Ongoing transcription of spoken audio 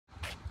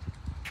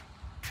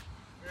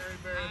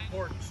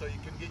important so you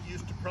can get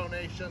used to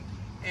pronation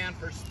and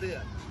for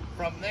spin.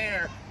 From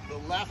there, the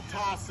left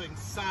tossing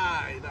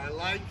side, I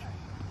like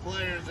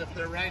players, if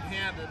they're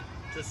right-handed,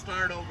 to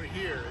start over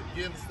here.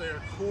 It gives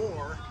their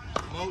core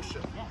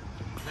motion.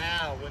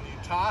 Now, when you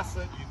toss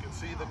it, you can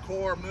see the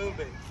core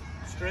moving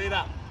straight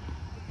up.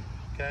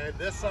 Okay,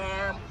 this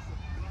arm,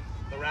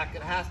 the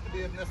racket has to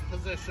be in this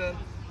position.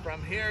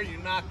 From here, you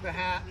knock the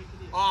hat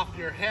off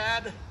your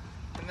head,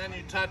 and then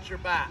you touch your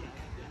back.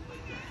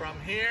 From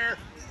here,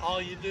 all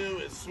you do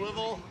is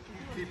swivel,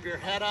 keep your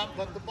head up,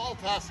 but the ball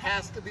toss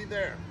has to be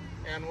there.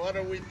 And what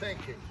are we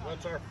thinking?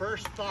 What's our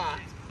first thought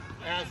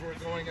as we're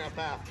going up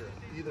after it?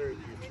 Either of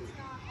you two.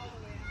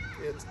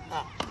 It's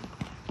up.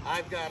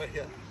 I've got to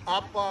hit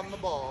up on the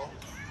ball,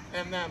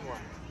 and then what?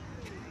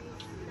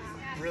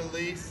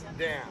 Release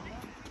down.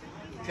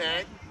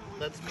 Okay,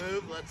 let's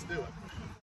move, let's do it.